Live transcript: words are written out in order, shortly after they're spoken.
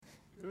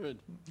Good.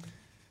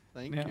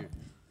 Thank Now, you.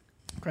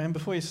 Graeme,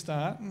 before you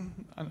start,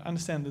 I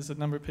understand there's a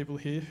number of people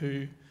here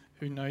who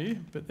know you,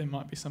 but there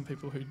might be some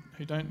people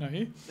who don't know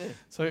you. Yeah.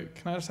 So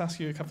can I just ask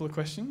you a couple of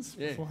questions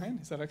beforehand?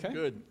 Is that okay?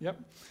 Good. Yep.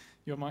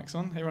 Your mic's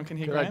on. Everyone can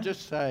hear Could Graeme? I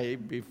just say,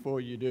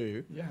 before you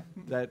do,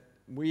 that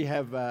we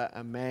have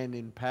a man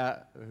in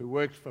power who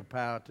works for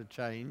Power to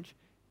Change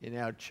in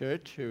our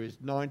church who is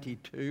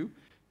 92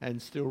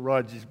 and still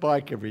rides his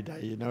bike every day.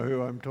 You know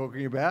who I'm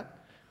talking about?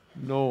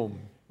 Norm.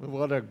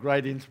 What a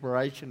great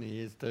inspiration he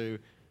is to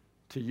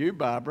you,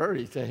 Barbara.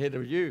 He's ahead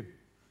of you.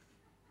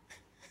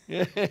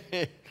 Yeah.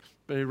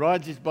 But he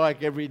rides his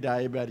bike every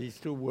day, but he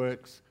still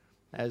works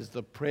as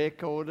the prayer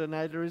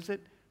coordinator, is it?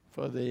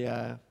 For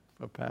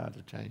Power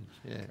to Change.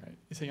 Yeah. Great.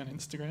 Is he on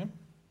Instagram?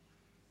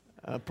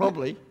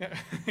 Probably. Yeah.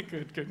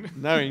 Good.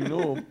 Knowing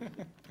Norm.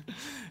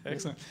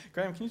 Excellent.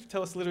 Graeme, can you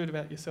tell us a little bit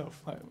about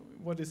yourself? Like,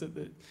 what is it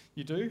that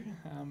you do,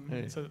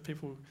 so that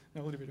people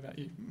know a little bit about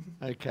you?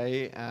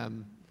 Okay.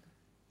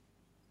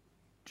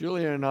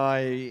 Julia and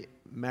I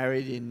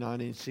married in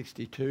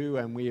 1962,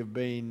 and we have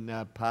been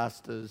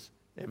pastors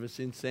ever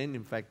since then.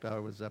 In fact, I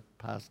was a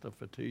pastor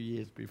for 2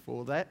 years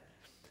before that.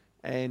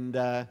 And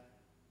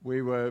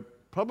we were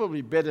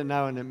probably better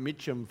known at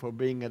Mitcham for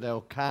being at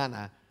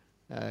Elkanah,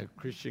 a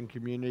Christian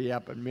community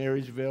up at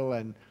Marysville,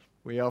 and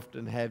we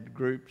often had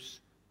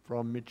groups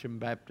from Mitcham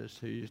Baptist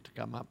who used to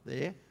come up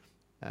there.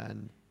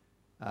 And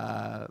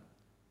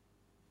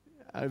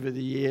over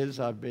the years,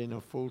 I've been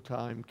a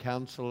full-time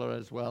counsellor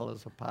as well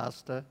as a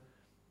pastor.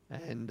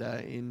 And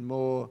in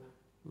more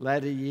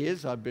latter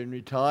years, I've been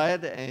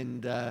retired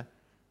and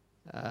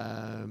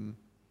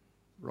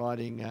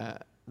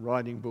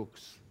writing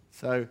books.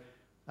 So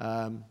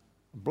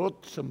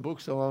brought some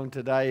books along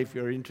today. If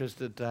you're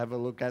interested to have a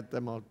look at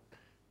them, I'll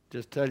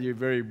just tell you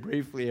very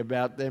briefly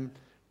about them.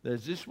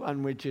 There's this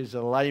one which is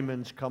a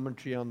layman's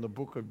commentary on the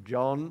book of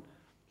John.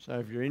 So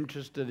if you're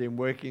interested in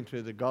working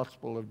through the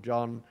Gospel of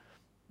John,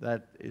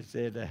 that is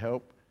there to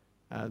help.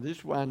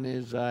 This one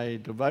is a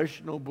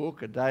devotional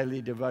book, a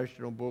daily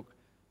devotional book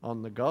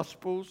on the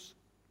Gospels.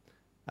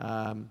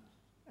 And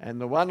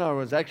the one I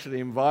was actually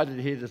invited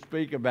here to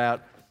speak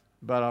about,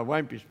 but I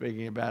won't be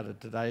speaking about it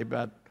today,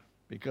 but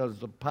because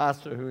the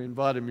pastor who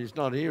invited me is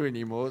not here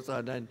anymore, so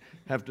I don't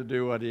have to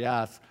do what he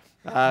asked.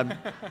 And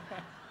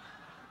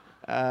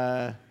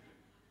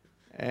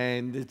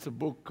it's a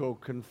book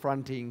called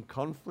Confronting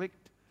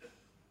Conflict,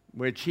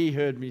 which he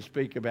heard me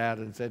speak about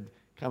and said,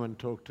 come and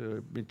talk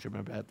to Mitcham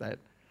about that.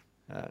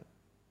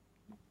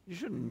 You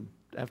shouldn't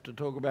have to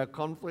talk about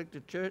conflict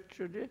at church,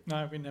 should you?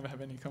 No, we never have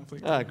any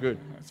conflict. Ah, good.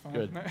 That's fine.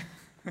 Good. No.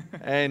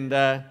 And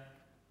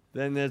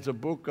then there's a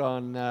book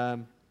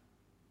on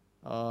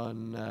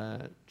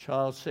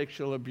child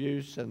sexual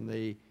abuse and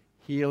the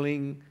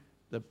healing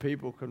that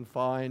people can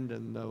find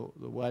and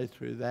the way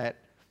through that.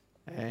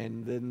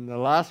 And then the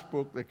last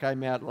book that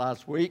came out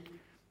last week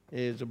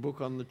is a book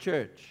on the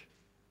church.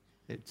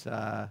 It's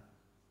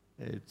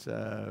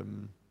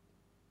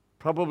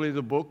probably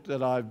the book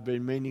that I've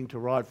been meaning to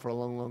write for a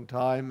long, long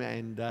time,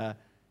 and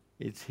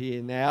it's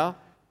here now.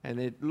 And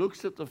it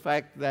looks at the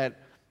fact that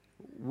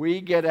we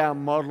get our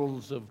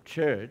models of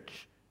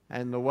church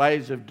and the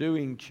ways of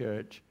doing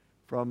church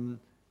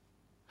from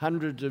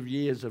hundreds of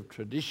years of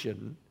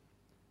tradition,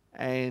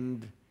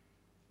 and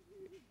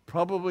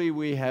probably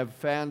we have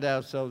found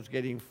ourselves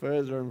getting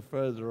further and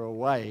further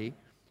away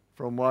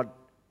from what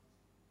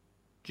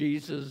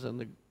Jesus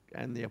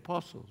and the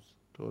apostles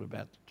taught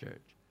about the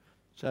church.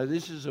 So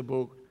this is a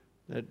book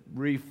that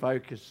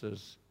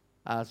refocuses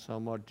us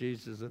on what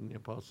Jesus and the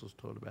apostles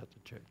taught about the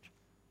church.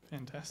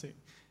 Fantastic.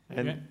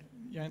 And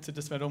you answered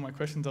just about all my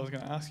questions I was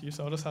going to ask you,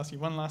 so I'll just ask you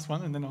one last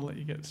one and then I'll let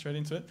you get straight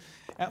into it.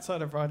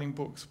 Outside of writing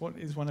books, what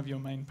is one of your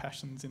main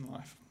passions in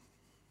life?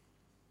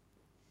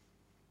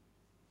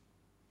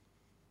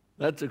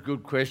 that's a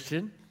good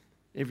question.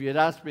 If you'd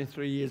asked me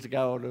 3 years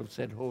ago, I would have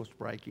said horse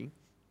breaking.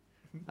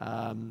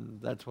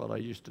 That's what I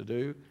used to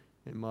do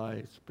in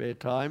my spare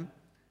time.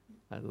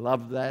 I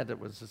loved that. It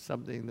was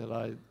something that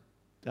I'd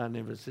done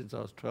ever since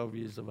I was 12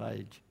 years of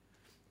age.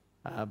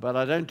 But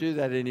I don't do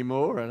that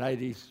anymore at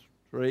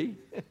 83.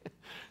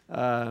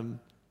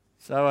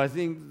 So I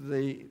think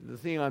the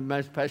thing I'm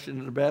most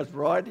passionate about is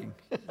riding.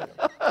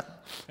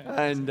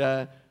 And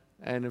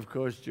of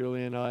course,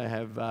 Julie and I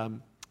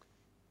have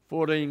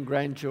 14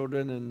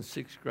 grandchildren and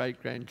 6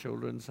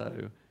 great-grandchildren,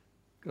 so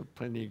got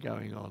plenty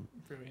going on.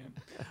 Brilliant.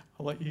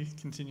 I'll let you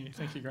continue.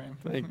 Thank you, Graeme.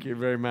 Thank you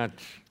very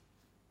much.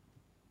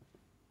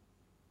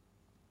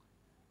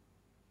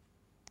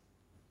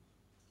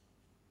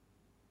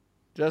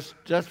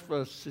 Just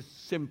for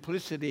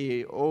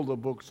simplicity, all the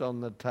books on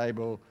the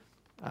table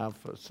are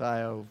for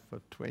sale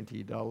for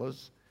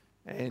 $20.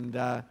 And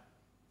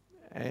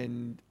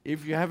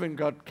if you haven't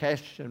got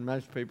cash, and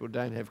most people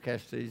don't have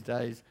cash these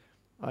days,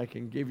 I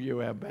can give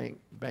you our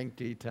bank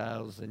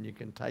details, and you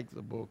can take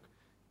the book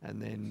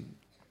and then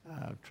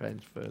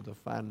transfer the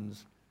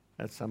funds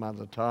at some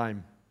other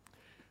time.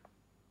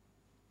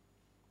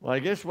 Well, I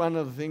guess one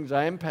of the things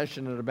I am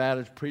passionate about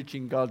is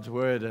preaching God's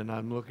word, and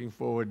I'm looking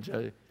forward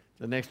to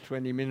the next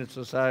 20 minutes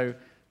or so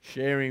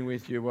sharing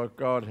with you what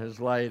God has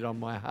laid on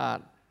my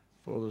heart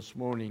for this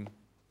morning.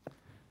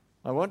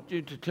 I want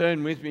you to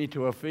turn with me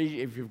to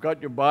Ephesians. If you've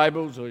got your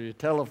Bibles or your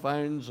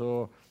telephones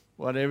or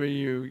whatever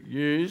you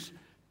use,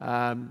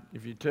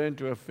 if you turn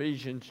to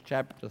Ephesians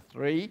chapter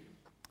 3.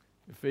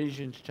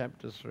 Ephesians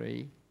chapter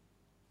 3.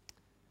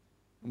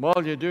 And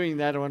while you're doing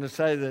that, I want to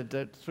say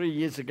that 3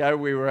 years ago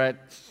we were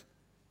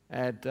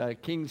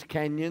at Kings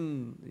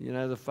Canyon, you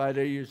know, the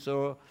photo you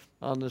saw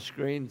on the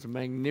screen. It's a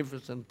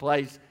magnificent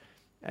place.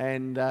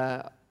 And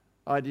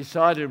I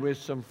decided with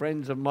some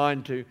friends of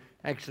mine to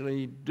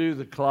actually do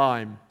the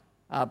climb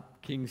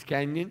up Kings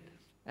Canyon.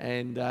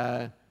 And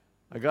I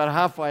got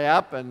halfway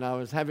up and I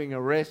was having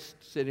a rest,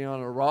 sitting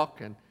on a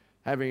rock and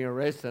having a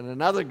rest. And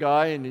another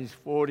guy in his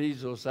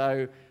 40s or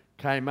so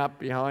came up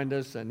behind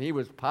us, and he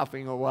was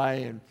puffing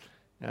away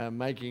and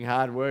making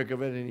hard work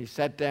of it. And he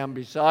sat down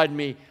beside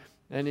me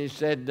and he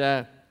said,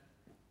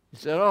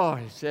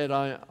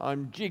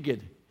 I'm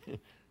jiggered.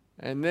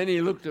 And then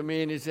he looked at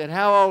me and he said,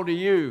 "How old are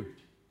you?"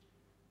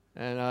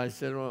 And I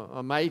said, "Well,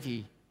 I'm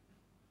 80.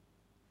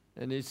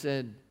 And he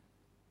said,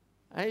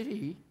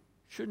 80?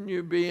 Shouldn't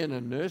you be in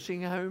a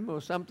nursing home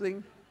or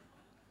something?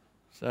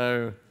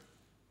 So,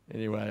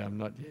 anyway, I'm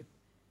not yet.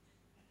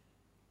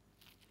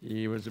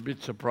 He was a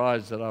bit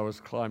surprised that I was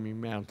climbing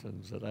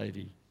mountains at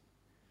 80.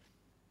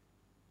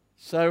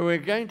 So we're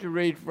going to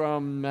read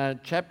from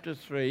chapter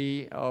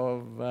 3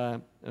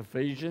 of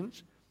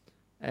Ephesians,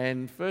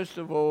 and first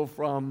of all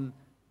from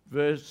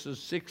verses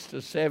 6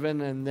 to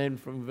 7, and then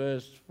from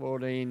verse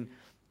 14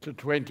 to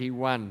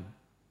 21.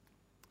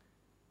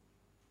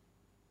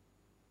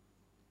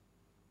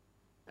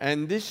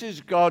 And this is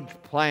God's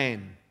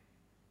plan.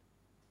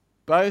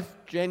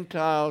 Both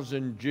Gentiles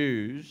and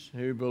Jews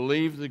who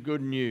believe the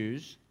good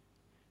news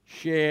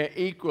share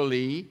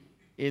equally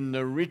in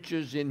the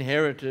riches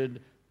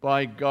inherited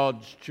by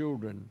God's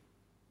children.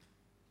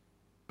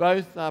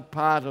 Both are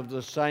part of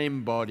the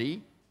same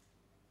body,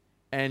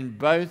 and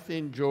both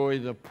enjoy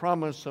the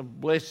promise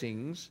of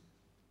blessings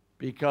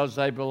because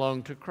they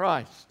belong to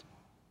Christ.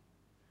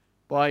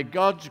 By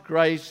God's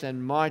grace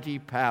and mighty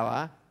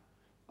power,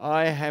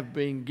 I have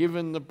been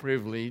given the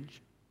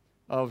privilege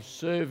of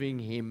serving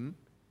Him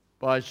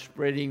by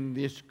spreading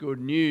this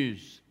good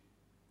news.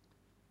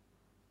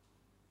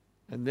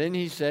 And then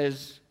he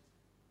says,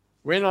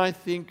 when I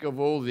think of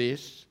all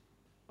this,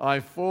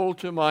 I fall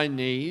to my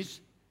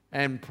knees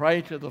and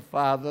pray to the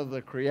Father,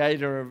 the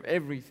Creator of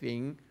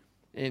everything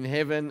in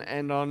heaven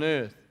and on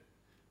earth.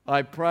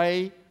 I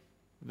pray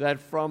that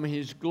from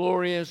His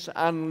glorious,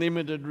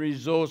 unlimited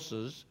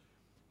resources,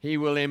 He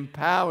will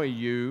empower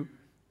you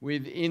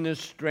with inner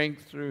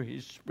strength through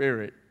His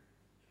Spirit.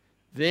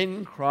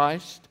 Then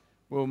Christ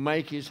will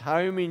make His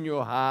home in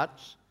your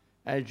hearts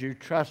as you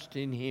trust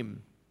in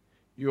Him.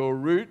 Your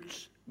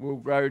roots will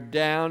grow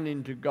down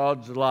into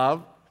God's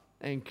love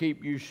and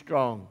keep you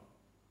strong.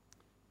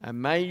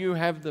 And may you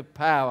have the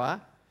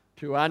power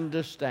to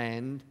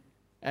understand,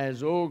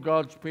 as all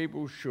God's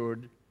people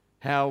should,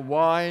 how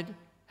wide,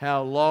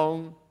 how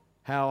long,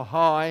 how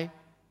high,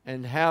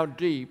 and how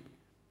deep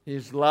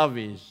His love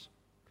is.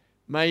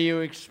 May you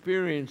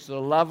experience the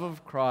love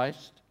of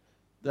Christ,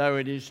 though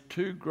it is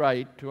too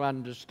great to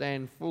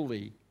understand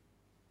fully.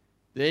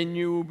 Then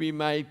you will be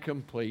made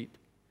complete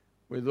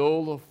with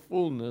all the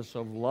fullness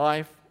of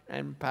life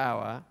and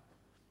power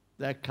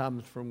that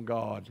comes from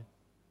God.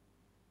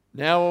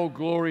 Now all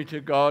glory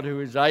to God, who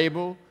is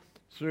able,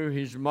 through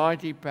His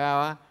mighty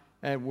power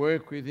at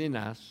work within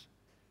us,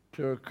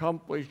 to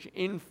accomplish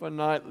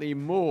infinitely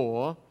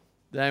more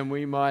than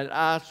we might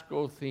ask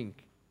or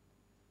think.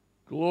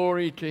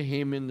 Glory to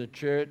Him in the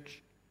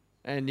church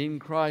and in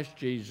Christ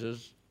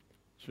Jesus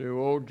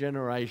through all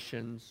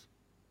generations,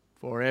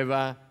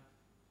 forever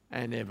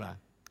and ever.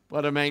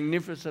 What a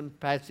magnificent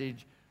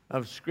passage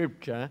of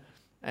Scripture.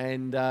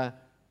 And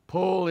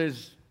Paul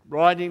is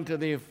writing to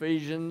the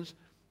Ephesians,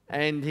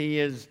 and he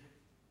is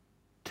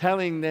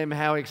telling them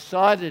how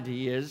excited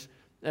he is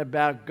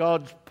about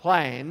God's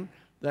plan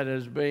that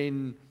has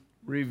been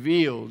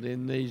revealed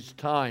in these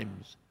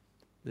times.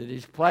 That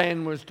His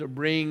plan was to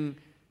bring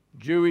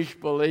Jewish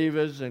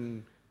believers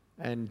and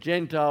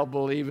Gentile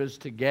believers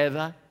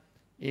together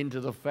into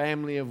the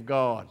family of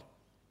God,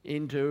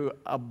 into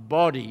a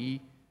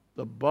body,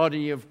 the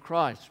body of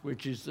Christ,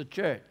 which is the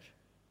church.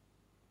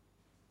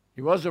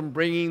 He wasn't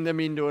bringing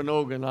them into an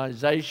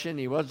organization.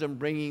 He wasn't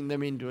bringing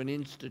them into an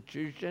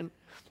institution.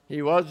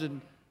 He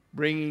wasn't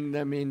bringing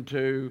them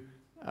into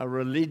a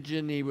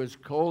religion. He was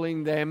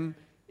calling them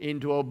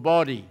into a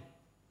body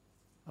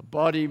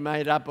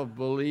made up of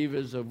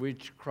believers of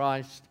which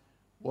Christ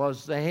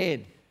was the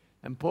head.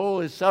 And Paul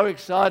is so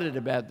excited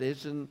about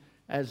this, and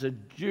as a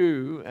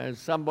Jew, as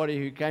somebody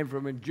who came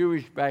from a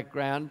Jewish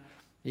background,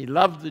 he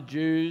loved the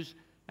Jews,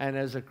 and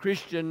as a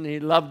Christian, he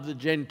loved the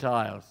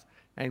Gentiles,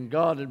 and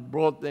God had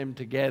brought them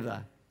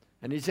together.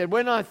 And he said,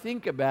 when I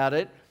think about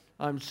it,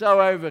 I'm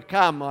so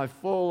overcome, I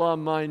fall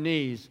on my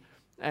knees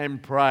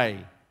and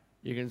pray.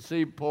 You can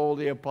see Paul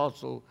the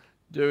Apostle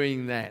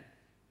doing that.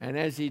 And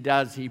as he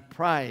does, he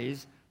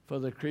prays for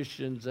the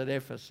Christians at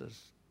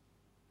Ephesus.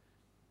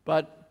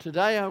 But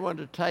today I want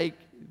to take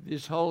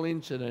this whole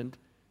incident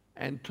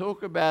and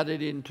talk about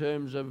it in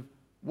terms of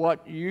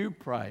what you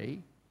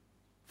pray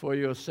for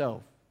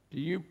yourself. Do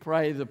you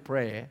pray the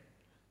prayer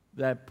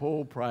that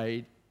Paul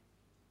prayed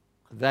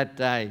that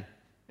day?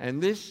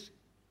 And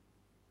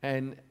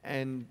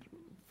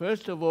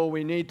first of all,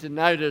 we need to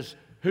notice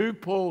who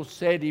Paul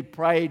said he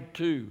prayed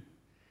to.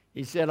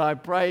 He said, I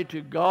pray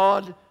to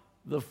God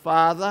the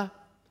Father,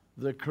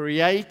 the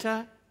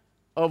Creator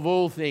of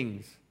all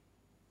things.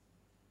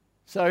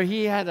 So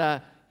he had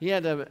a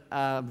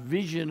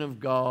vision of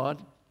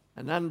God,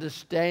 an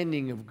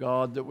understanding of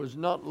God that was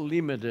not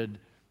limited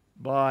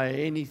by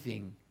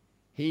anything.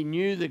 He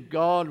knew that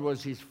God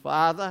was his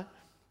Father.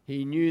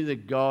 He knew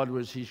that God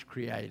was his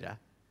Creator.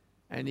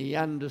 And he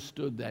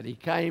understood that. He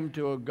came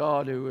to a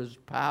God who was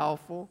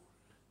powerful,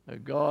 a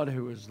God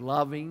who was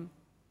loving,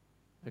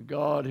 a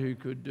God who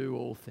could do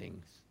all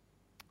things.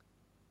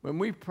 When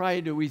we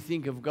pray, do we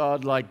think of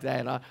God like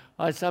that?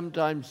 I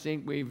sometimes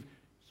think we've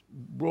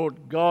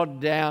brought God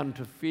down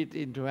to fit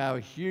into our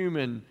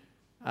human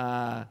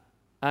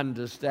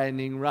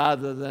understanding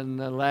rather than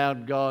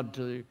allowed God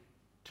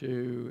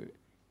to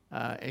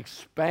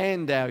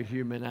expand our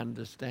human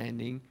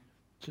understanding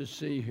to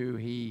see who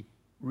he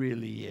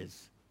really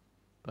is.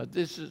 But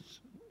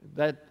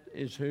that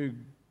is who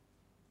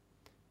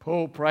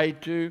Paul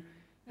prayed to,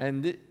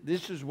 and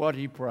this is what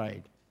he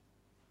prayed.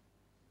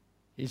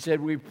 He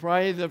said, we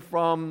pray that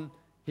from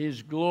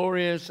his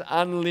glorious,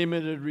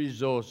 unlimited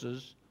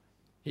resources,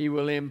 he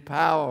will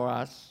empower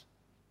us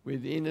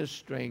with inner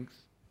strength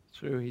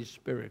through his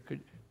Spirit.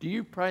 Do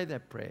you pray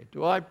that prayer?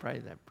 Do I pray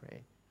that prayer?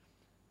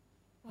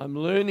 I'm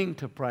learning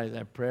to pray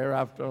that prayer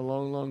after a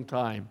long, long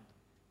time.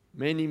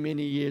 Many,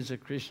 many years a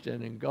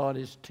Christian, and God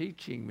is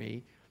teaching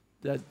me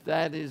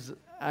that is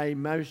a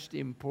most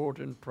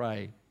important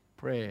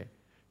prayer.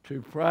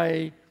 To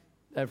pray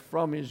that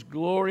from his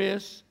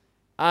glorious,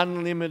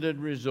 unlimited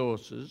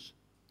resources,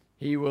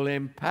 he will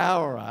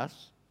empower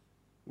us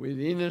with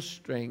inner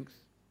strength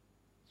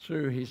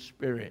through his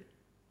Spirit.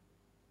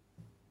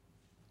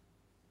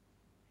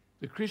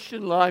 The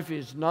Christian life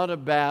is not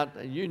about,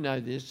 and you know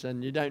this,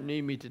 and you don't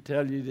need me to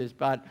tell you this,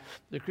 but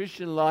the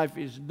Christian life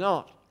is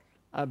not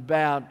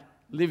about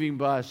living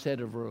by a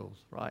set of rules,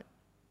 right?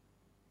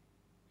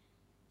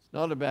 It's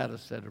not about a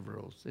set of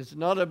rules. It's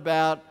not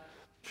about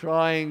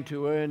trying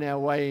to earn our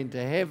way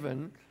into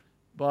heaven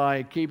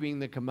by keeping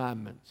the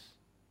commandments.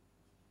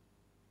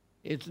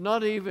 It's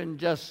not even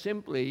just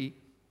simply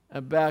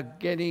about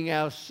getting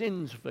our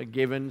sins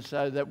forgiven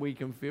so that we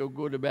can feel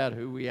good about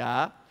who we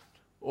are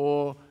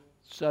or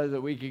so that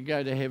we can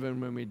go to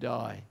heaven when we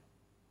die.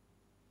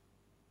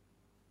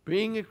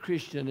 Being a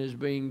Christian is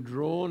being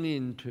drawn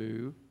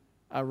into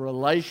a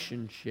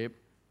relationship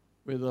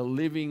with a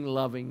living,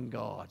 loving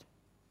God.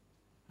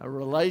 A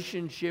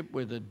relationship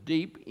with a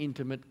deep,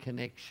 intimate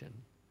connection.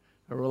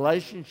 A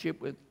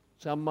relationship with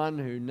someone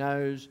who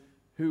knows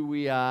who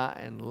we are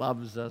and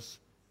loves us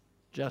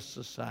just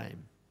the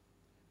same.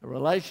 A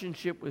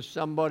relationship with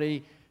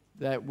somebody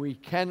that we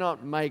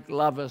cannot make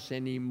love us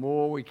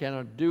anymore. We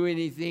cannot do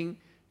anything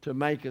to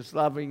make us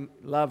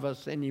love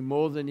us any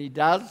more than he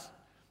does.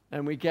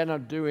 And we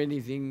cannot do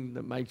anything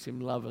that makes him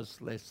love us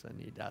less than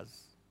he does.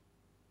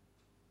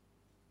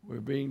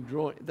 We're being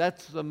drawn.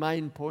 That's the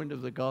main point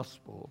of the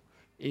gospel,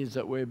 is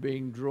that we're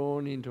being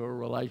drawn into a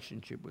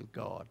relationship with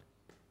God,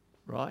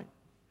 right?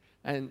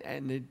 And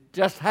it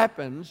just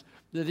happens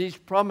that he's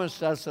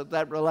promised us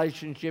that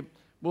relationship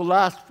will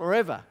last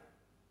forever.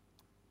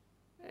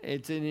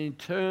 It's an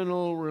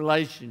eternal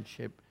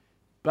relationship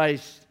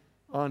based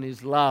on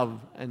his love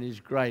and his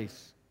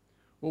grace.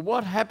 Well,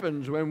 what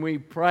happens when we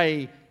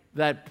pray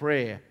that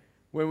prayer?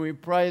 When we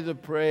pray the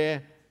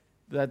prayer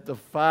that the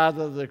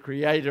Father, the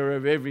Creator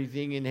of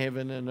everything in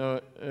heaven and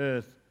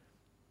earth,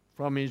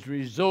 from his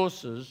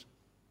resources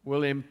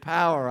will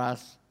empower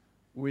us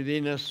with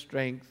inner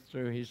strength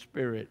through his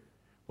Spirit.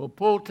 Well,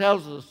 Paul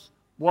tells us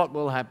what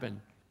will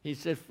happen. He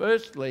said,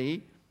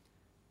 firstly,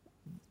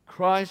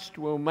 Christ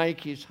will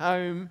make his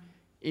home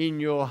in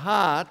your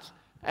hearts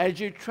as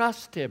you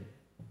trust him.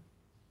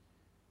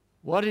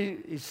 What he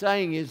is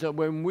saying is that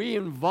when we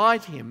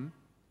invite him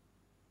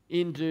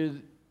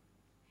to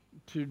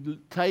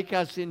take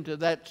us into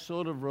that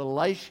sort of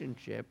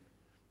relationship,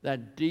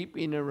 that deep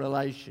inner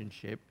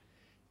relationship,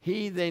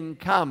 he then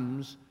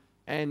comes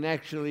and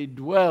actually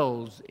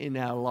dwells in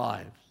our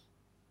lives.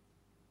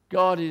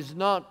 God is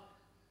not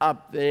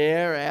up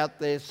there, out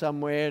there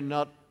somewhere,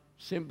 not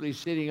simply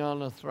sitting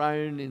on a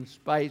throne in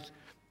space.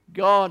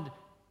 God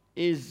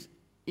is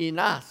in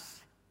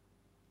us.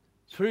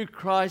 Through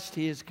Christ,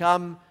 he has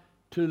come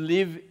to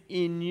live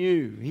in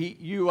you.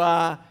 You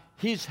are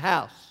his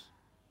house.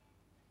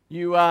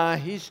 You are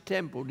his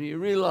temple. Do you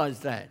realize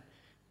that?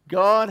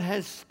 God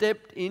has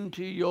stepped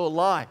into your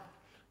life.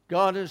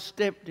 God has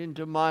stepped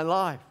into my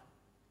life.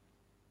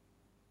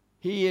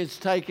 He has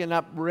taken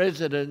up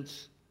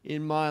residence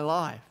in my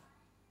life.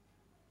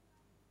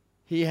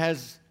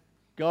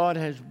 God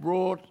has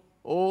brought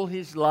all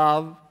his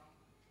love,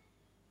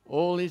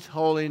 all his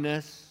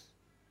holiness,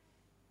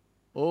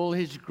 all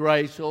his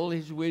grace, all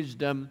his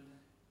wisdom,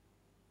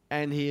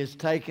 and he has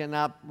taken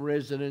up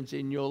residence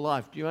in your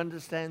life. Do you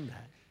understand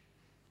that?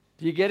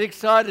 Do you get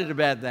excited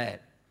about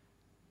that?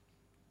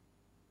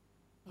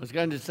 I was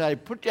going to say,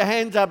 put your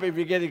hands up if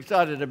you get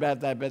excited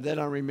about that, but then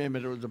I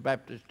remembered it was a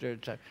Baptist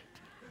church. So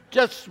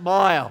just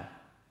smile.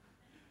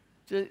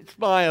 Just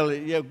smile.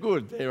 You're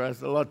good. There are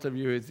lots of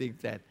you who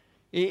think that.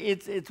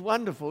 It's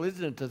wonderful,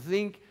 isn't it, to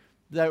think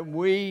that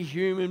we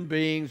human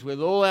beings,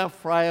 with all our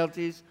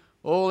frailties,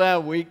 all our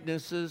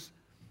weaknesses,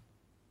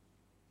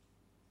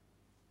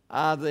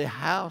 are the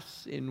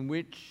house in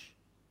which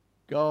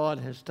God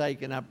has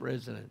taken up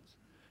residence.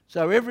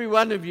 So every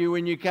one of you,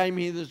 when you came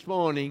here this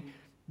morning,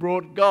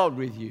 brought God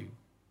with you.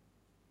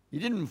 You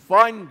didn't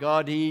find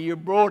God here, you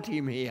brought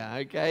him here,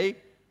 okay?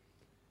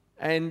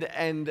 And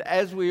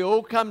as we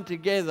all come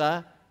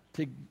together,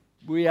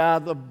 we are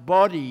the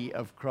body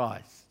of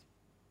Christ.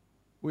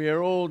 We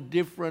are all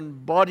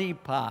different body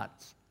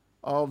parts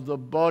of the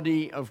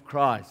body of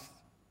Christ.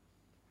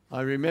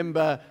 I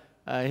remember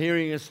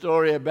hearing a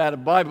story about a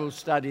Bible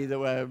study that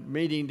were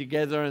meeting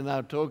together, and they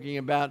were talking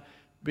about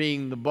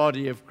being the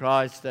body of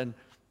Christ, and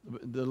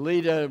the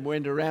leader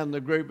went around the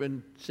group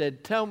and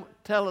said, tell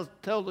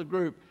the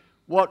group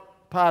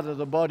what part of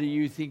the body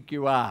you think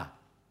you are.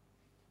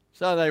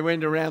 So they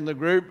went around the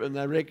group and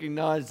they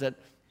recognized that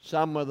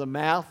some were the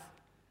mouth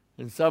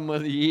and some were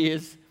the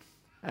ears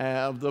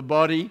of the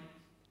body.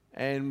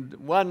 And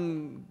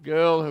one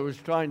girl who was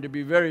trying to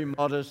be very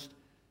modest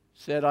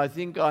said, I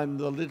think I'm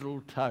the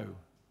little toe.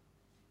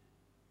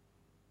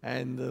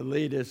 And the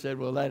leader said,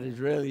 well, that is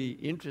really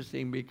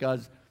interesting,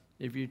 because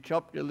if you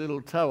chopped your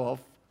little toe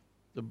off,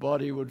 the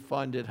body would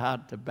find it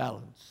hard to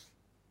balance.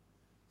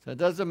 So it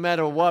doesn't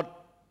matter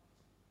what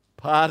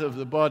part of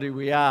the body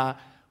we are.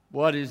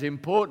 What is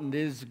important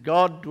is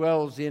God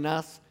dwells in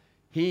us.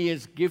 He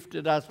has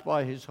gifted us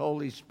by his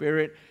Holy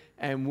Spirit,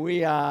 and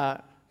we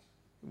are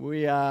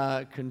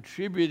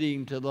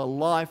contributing to the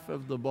life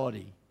of the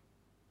body.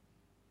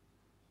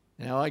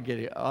 Now, I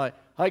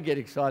get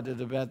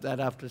excited about that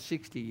after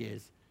 60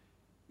 years.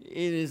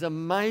 It is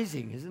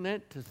amazing, isn't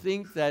it, to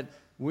think that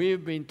we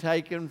have been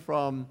taken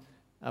from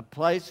a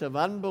place of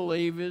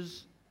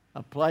unbelievers,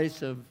 a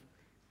place of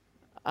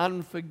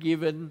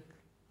unforgiven,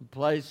 a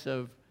place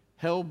of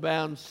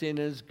hell-bound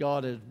sinners.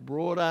 God has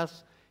brought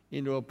us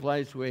into a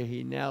place where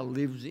he now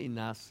lives in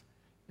us,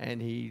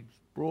 and he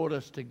brought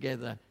us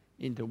together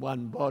into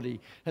one body.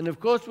 And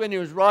of course, when he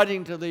was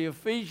writing to the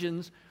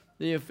Ephesians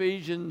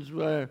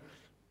were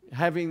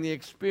having the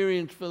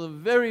experience for the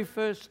very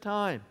first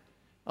time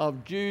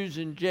of Jews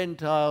and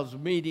Gentiles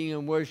meeting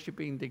and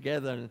worshipping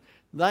together. And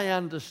they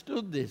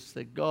understood this,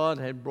 that God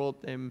had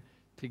brought them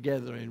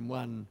together in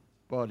one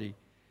body.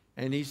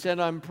 And he said,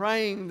 I'm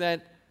praying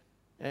that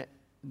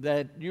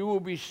you will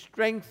be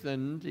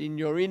strengthened in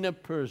your inner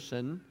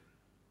person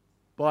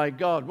by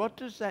God. What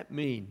does that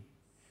mean?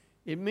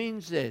 It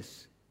means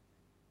this,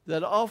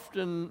 that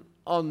often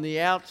on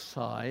the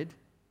outside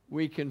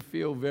we can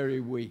feel very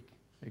weak,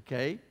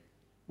 okay?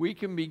 We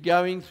can be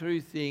going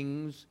through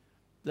things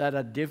that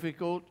are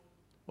difficult,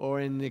 or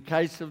in the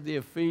case of the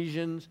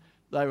Ephesians,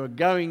 they were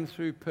going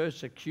through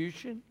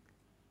persecution,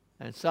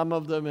 and some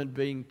of them had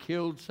been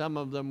killed, some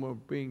of them were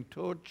being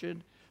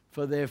tortured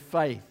for their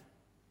faith.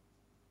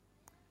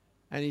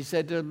 And he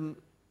said to them,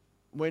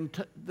 when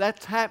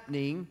that's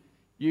happening,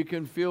 you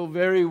can feel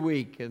very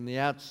weak in the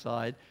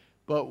outside,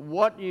 but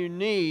what you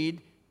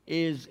need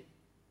is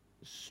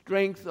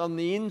strength on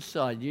the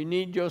inside. You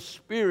need your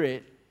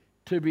spirit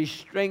to be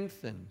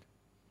strengthened.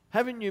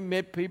 Haven't you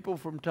met people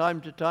from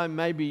time to time?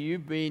 Maybe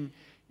you've been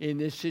in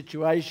this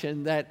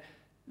situation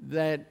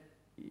that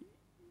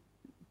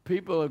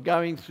people are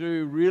going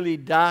through really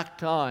dark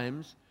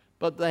times,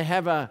 but they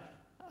have a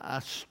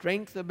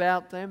strength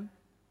about them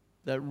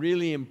that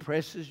really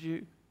impresses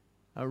you,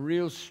 a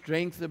real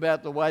strength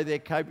about the way they're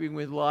coping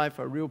with life,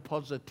 a real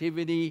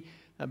positivity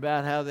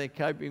about how they're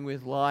coping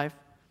with life.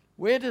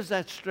 Where does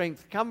that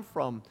strength come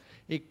from?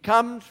 It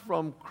comes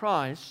from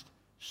Christ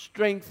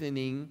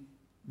strengthening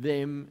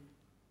them,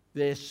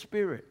 their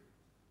spirit.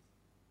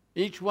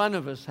 Each one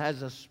of us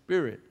has a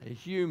spirit, a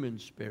human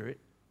spirit,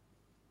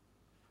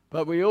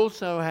 but we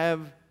also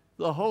have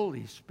the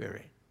Holy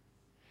Spirit.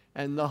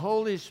 And the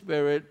Holy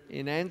Spirit,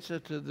 in answer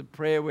to the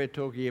prayer we're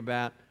talking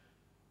about,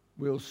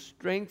 will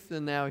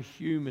strengthen our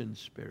human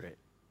spirit.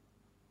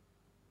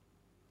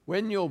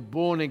 When you're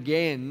born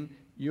again,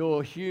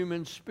 your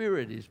human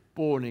spirit is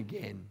born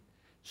again,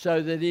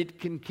 so that it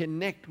can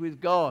connect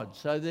with God,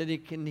 so that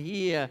it can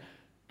hear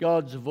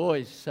God's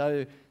voice,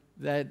 so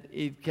that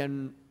it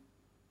can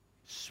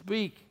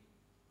speak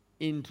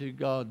into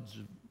God's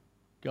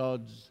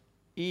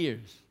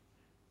ears.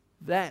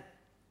 That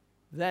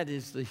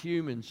is the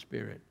human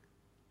spirit.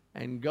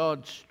 And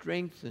God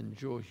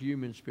strengthens your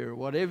human spirit.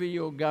 Whatever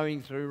you're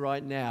going through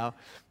right now,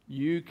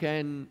 you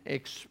can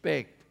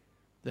expect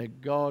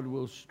that God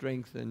will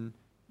strengthen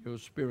your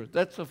spirit.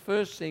 That's the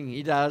first thing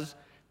he does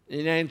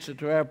in answer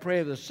to our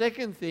prayer. The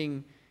second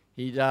thing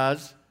he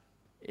does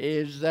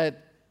is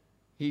that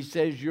he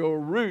says your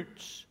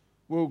roots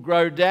will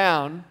grow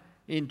down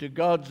into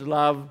God's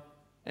love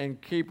and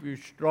keep you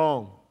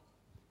strong.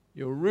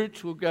 Your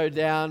roots will go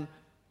down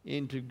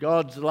into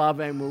God's love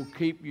and will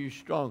keep you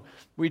strong.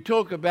 We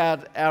talk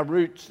about our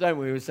roots, don't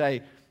we? We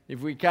say,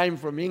 if we came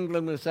from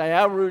England, we'll say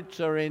our roots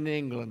are in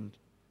England,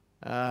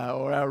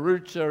 or our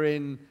roots are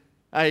in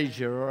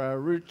Asia, or our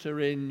roots are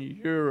in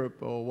Europe,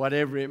 or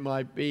whatever it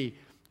might be.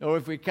 Or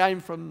if we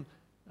came from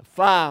a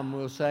farm,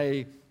 we'll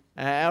say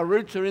our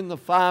roots are in the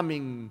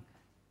farming,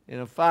 in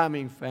a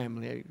farming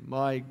family.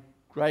 My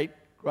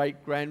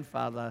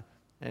great-great-grandfather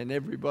and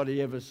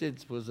everybody ever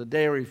since was a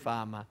dairy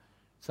farmer.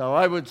 So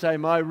I would say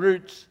my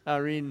roots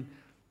are in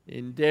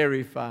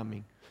dairy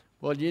farming.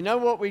 Well, you know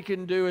what we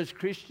can do as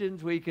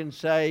Christians? We can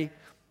say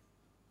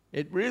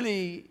it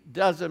really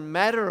doesn't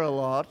matter a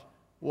lot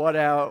what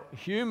our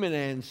human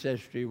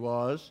ancestry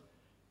was.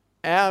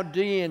 Our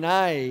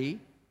DNA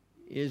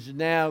is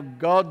now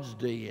God's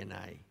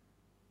DNA.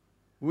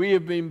 We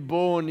have been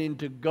born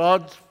into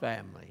God's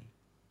family.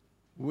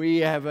 We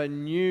have a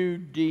new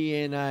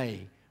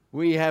DNA.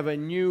 We have a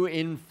new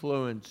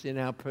influence in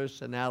our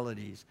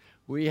personalities.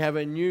 We have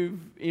a new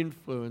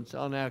influence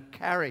on our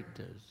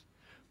characters.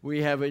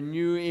 We have a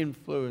new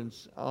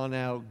influence on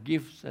our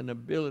gifts and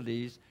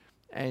abilities,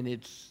 and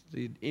it's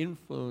the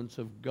influence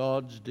of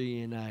God's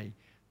DNA.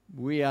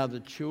 We are the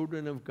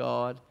children of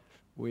God.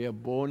 We are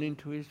born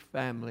into His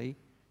family.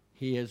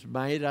 He has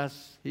made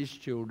us His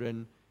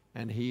children,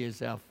 and He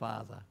is our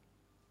Father.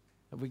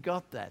 Have we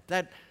got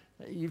that?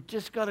 You've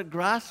just got to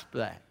grasp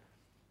that,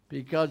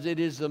 because it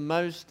is the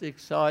most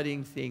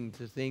exciting thing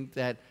to think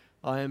that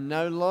I am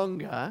no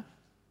longer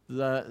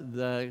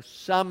the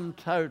sum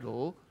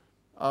total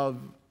of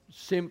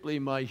simply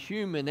my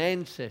human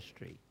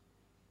ancestry.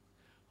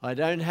 I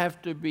don't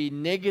have to be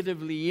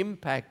negatively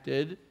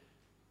impacted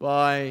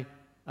by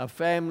a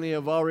family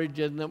of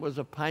origin that was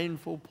a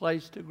painful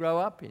place to grow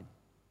up in.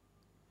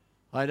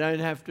 I don't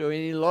have to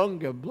any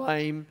longer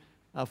blame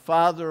a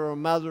father or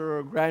mother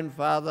or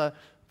grandfather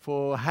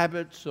for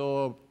habits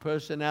or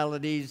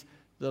personalities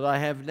that I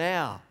have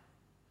now.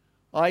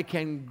 I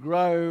can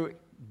grow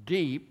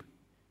deep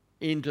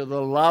into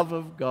the love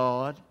of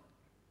God,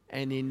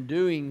 and in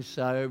doing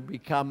so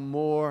become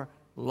more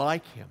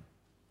like Him.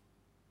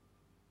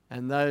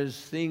 And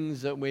those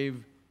things that we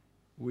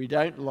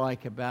don't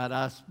like about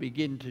us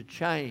begin to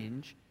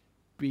change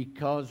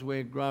because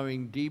we're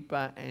growing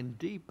deeper and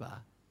deeper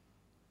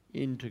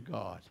into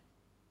God.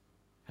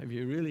 Have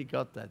you really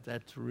got that?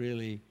 That's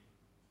really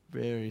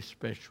very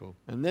special.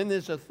 And then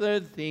there's a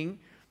third thing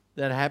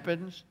that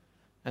happens,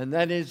 and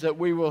that is that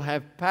we will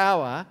have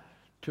power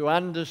to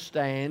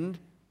understand,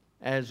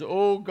 as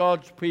all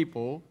God's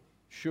people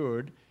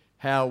should,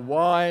 how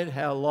wide,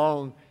 how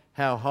long,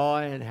 how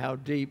high, and how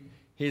deep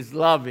His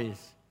love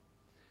is.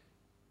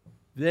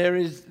 There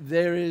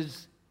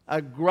is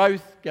a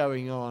growth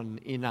going on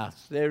in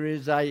us. There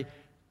is a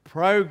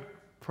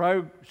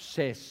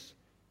process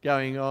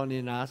going on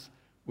in us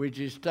which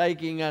is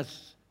taking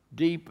us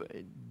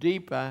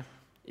deeper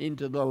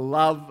into the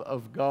love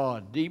of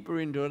God, deeper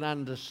into an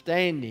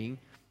understanding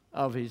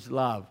of His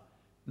love.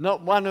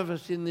 Not one of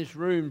us in this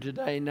room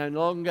today,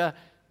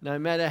 no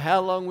matter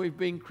how long we've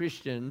been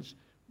Christians,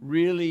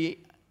 really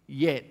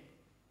yet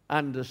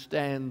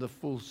understand the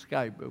full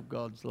scope of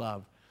God's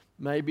love.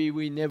 Maybe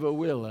we never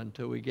will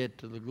until we get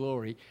to the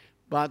glory,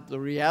 but the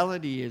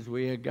reality is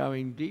we are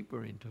going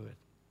deeper into it.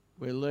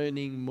 We're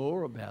learning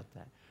more about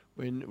that.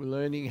 We're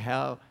learning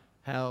how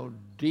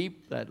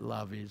deep that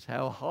love is,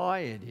 how high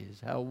it is,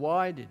 how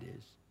wide it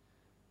is.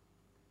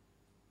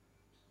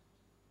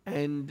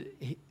 And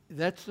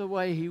that's the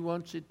way He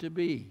wants it to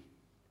be.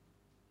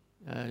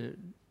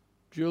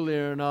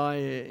 Julia and I,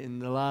 in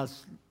the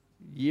last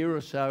year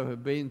or so,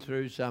 have been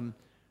through some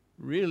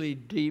really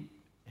deep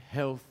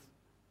health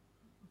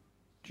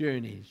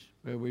journeys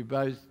where we've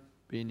both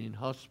been in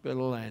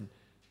hospital, and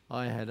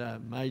I had a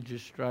major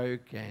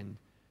stroke and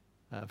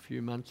a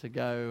few months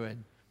ago,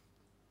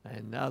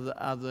 and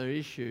other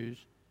issues.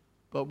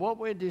 But what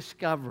we're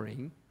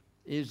discovering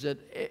is that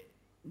it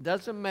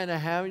doesn't matter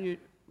how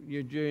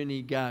your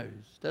journey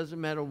goes, doesn't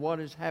matter what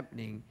is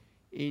happening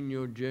in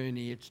your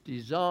journey, it's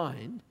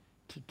designed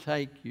to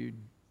take you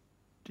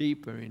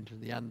deeper into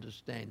the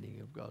understanding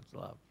of God's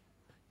love.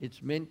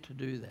 It's meant to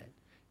do that.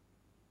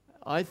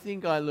 I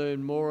think I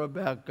learn more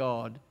about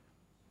God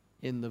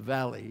in the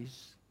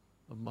valleys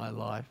of my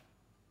life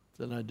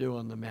than I do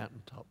on the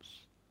mountaintops.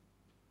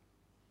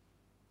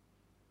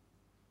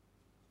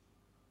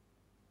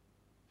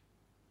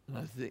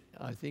 And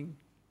I think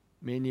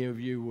many of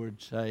you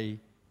would say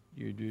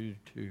you do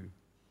too.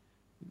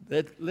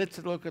 Let's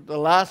look at the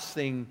last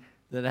thing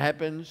that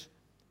happens.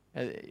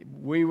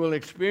 We will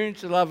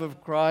experience the love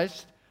of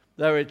Christ,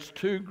 though it's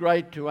too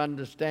great to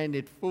understand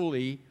it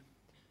fully,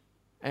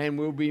 and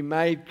will be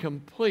made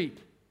complete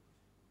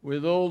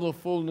with all the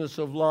fullness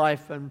of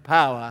life and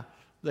power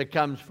that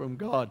comes from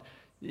God.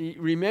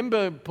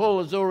 Remember,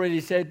 Paul has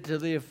already said to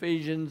the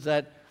Ephesians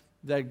that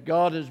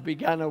God has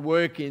begun a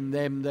work in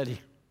them that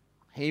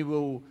He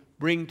will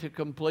bring to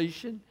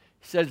completion.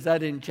 He says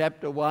that in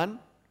chapter 1.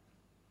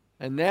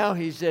 And now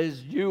he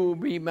says, you will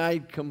be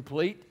made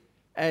complete.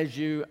 as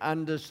you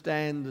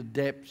understand the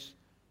depths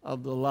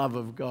of the love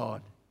of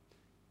God.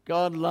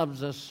 God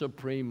loves us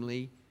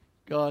supremely.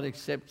 God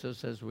accepts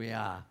us as we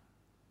are.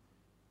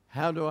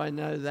 How do I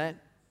know that?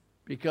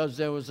 Because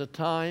there was a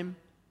time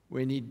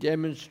when he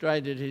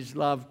demonstrated his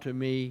love to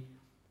me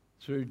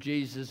through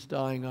Jesus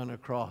dying on a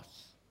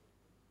cross.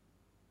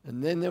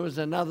 And then there was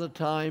another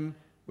time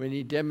when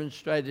he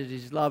demonstrated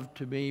his love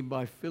to me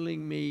by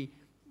filling me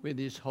with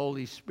his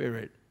Holy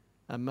Spirit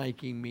and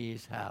making me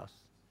his house.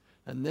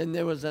 And then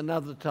there was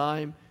another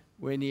time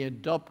when he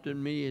adopted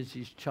me as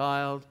his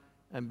child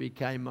and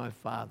became my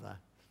father.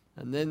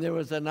 And then there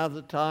was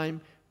another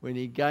time when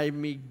he gave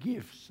me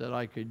gifts that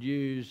I could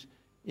use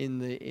in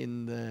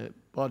the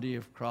body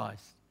of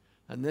Christ.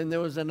 And then there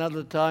was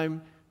another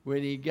time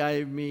when he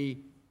gave me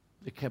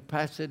the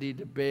capacity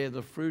to bear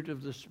the fruit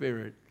of the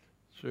Spirit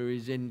through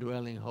his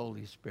indwelling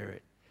Holy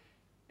Spirit.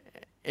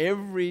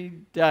 Every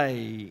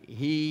day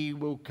he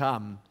will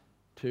come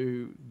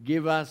to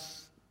give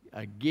us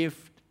a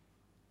gift,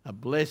 a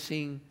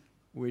blessing,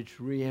 which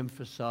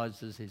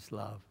re-emphasizes his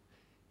love.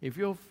 If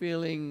you're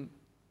feeling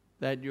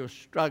that you're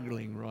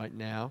struggling right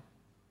now,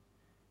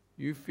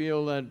 you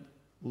feel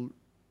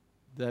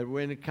that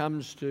when it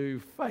comes to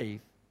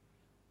faith,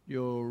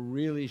 you're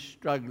really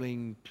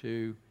struggling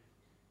to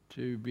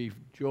be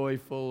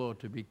joyful or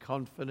to be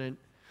confident,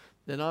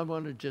 then I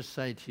want to just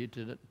say to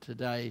you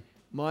today,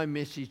 my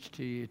message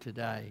to you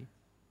today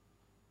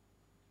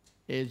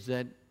is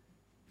that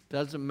it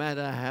doesn't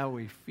matter how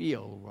we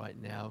feel right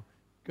now,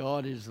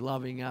 God is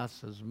loving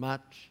us as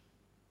much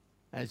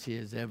as he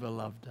has ever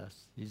loved us.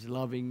 He's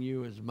loving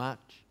you as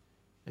much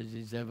as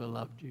he's ever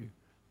loved you.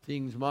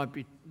 Things might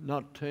be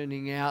not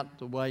turning out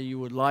the way you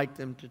would like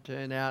them to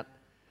turn out,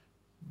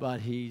 but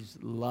he's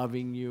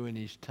loving you and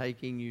he's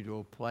taking you to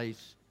a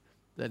place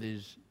that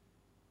is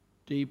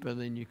deeper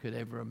than you could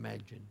ever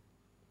imagine.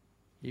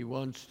 He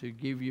wants to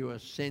give you a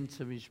sense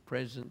of his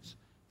presence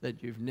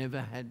that you've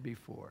never had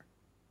before.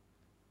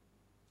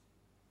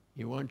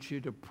 He wants you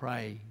to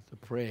pray the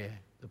prayer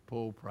that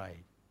Paul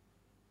prayed,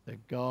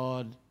 that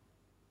God,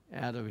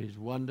 out of his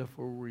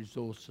wonderful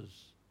resources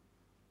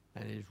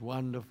and his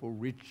wonderful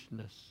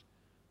richness,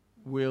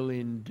 will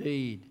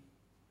indeed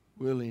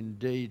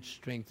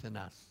strengthen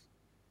us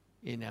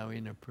in our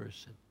inner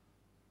person.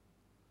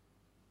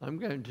 I'm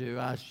going to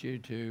ask you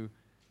to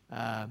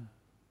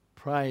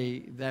pray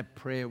that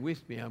prayer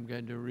with me. I'm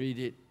going to read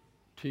it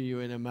to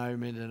you in a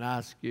moment and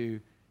ask you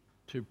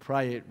to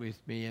pray it with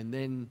me, and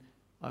then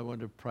I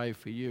want to pray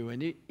for you.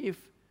 And if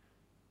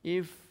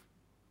you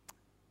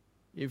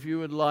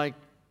would like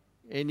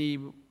any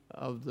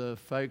of the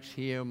folks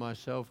here,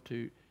 myself,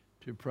 to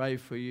pray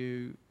for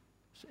you,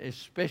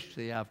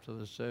 especially after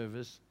the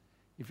service,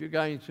 if you're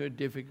going through a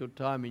difficult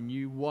time and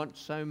you want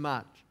so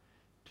much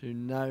to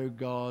know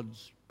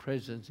God's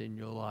presence in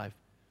your life,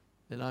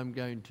 then I'm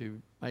going to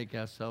make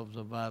ourselves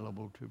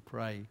available to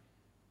pray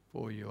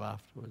for you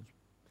afterwards.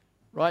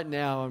 Right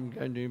now, I'm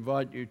going to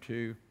invite you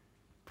to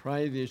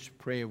pray this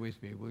prayer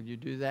with me. Will you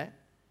do that?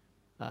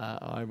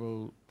 I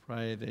will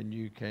pray it and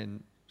you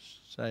can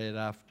say it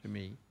after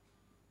me.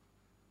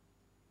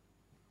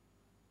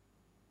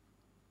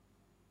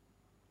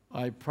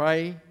 I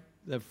pray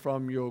that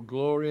from your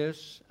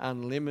glorious,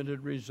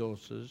 unlimited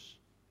resources,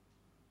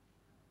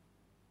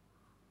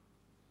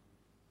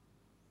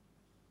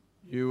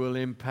 you will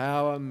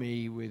empower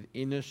me with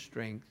inner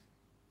strength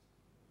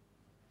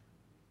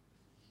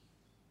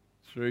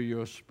through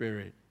your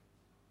Spirit.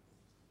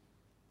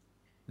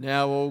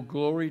 Now all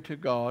glory to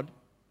God,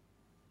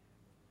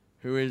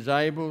 who is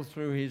able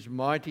through his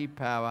mighty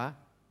power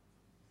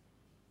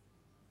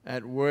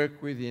at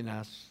work within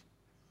us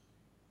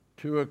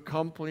to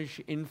accomplish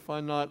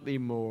infinitely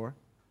more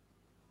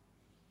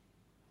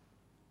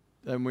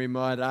than we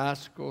might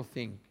ask or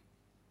think.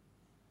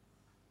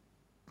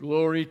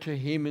 Glory to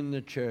him in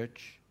the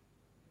church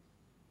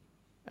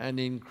and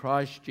in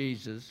Christ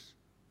Jesus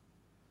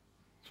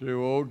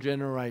through all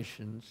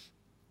generations,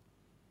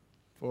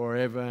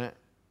 forever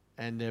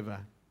and ever.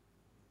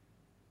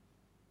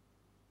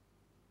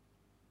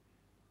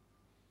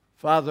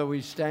 Father,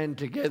 we stand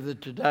together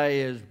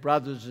today as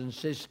brothers and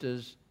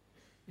sisters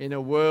in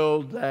a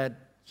world that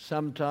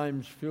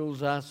sometimes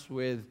fills us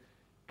with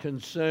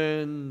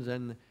concerns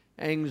and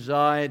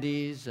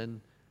anxieties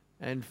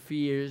and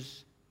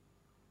fears.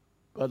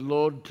 But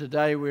Lord,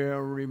 today we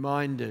are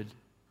reminded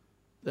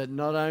that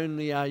not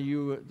only are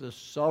you the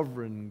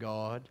sovereign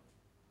God,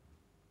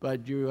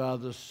 but you are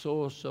the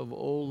source of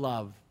all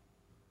love,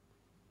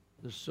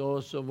 the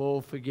source of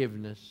all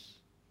forgiveness,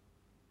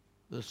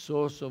 the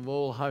source of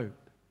all hope.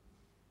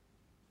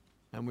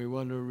 And we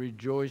want to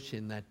rejoice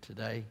in that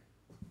today.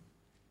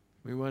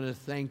 We want to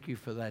thank you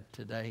for that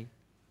today.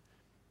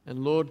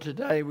 And Lord,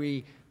 today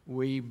we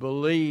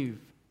believe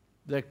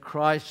that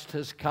Christ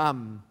has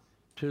come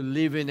to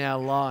live in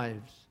our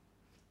lives,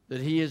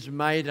 that he has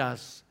made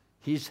us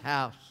his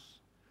house,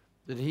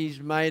 that he's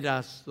made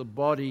us the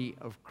body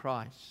of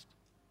Christ.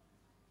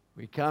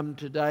 We come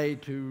today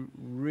to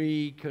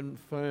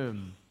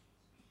reconfirm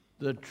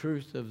the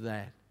truth of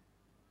that,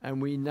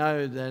 And we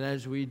know that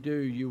as we do,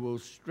 you will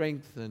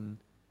strengthen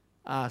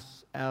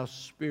us, our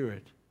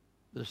spirit,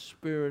 the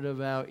spirit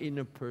of our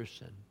inner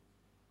person.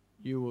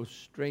 You will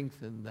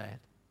strengthen that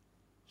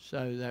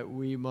so that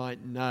we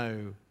might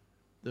know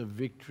the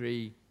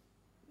victory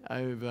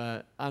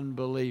over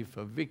unbelief,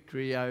 a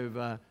victory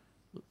over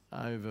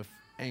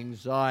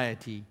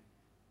anxiety.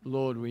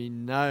 Lord, we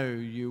know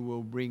you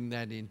will bring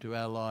that into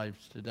our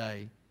lives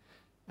today.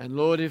 And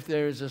Lord, if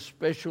there is a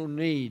special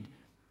need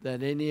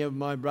that any of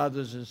my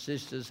brothers and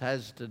sisters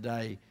has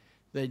today,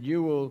 that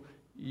you will,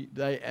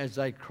 as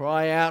they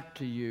cry out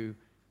to you,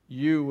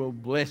 you will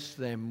bless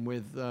them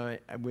with a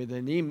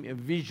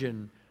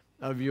vision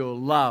of your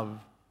love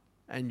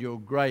and your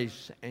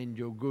grace and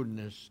your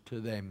goodness to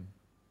them.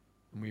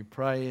 And we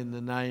pray in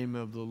the name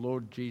of the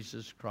Lord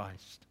Jesus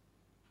Christ.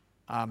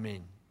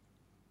 Amen.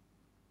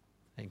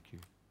 Thank you.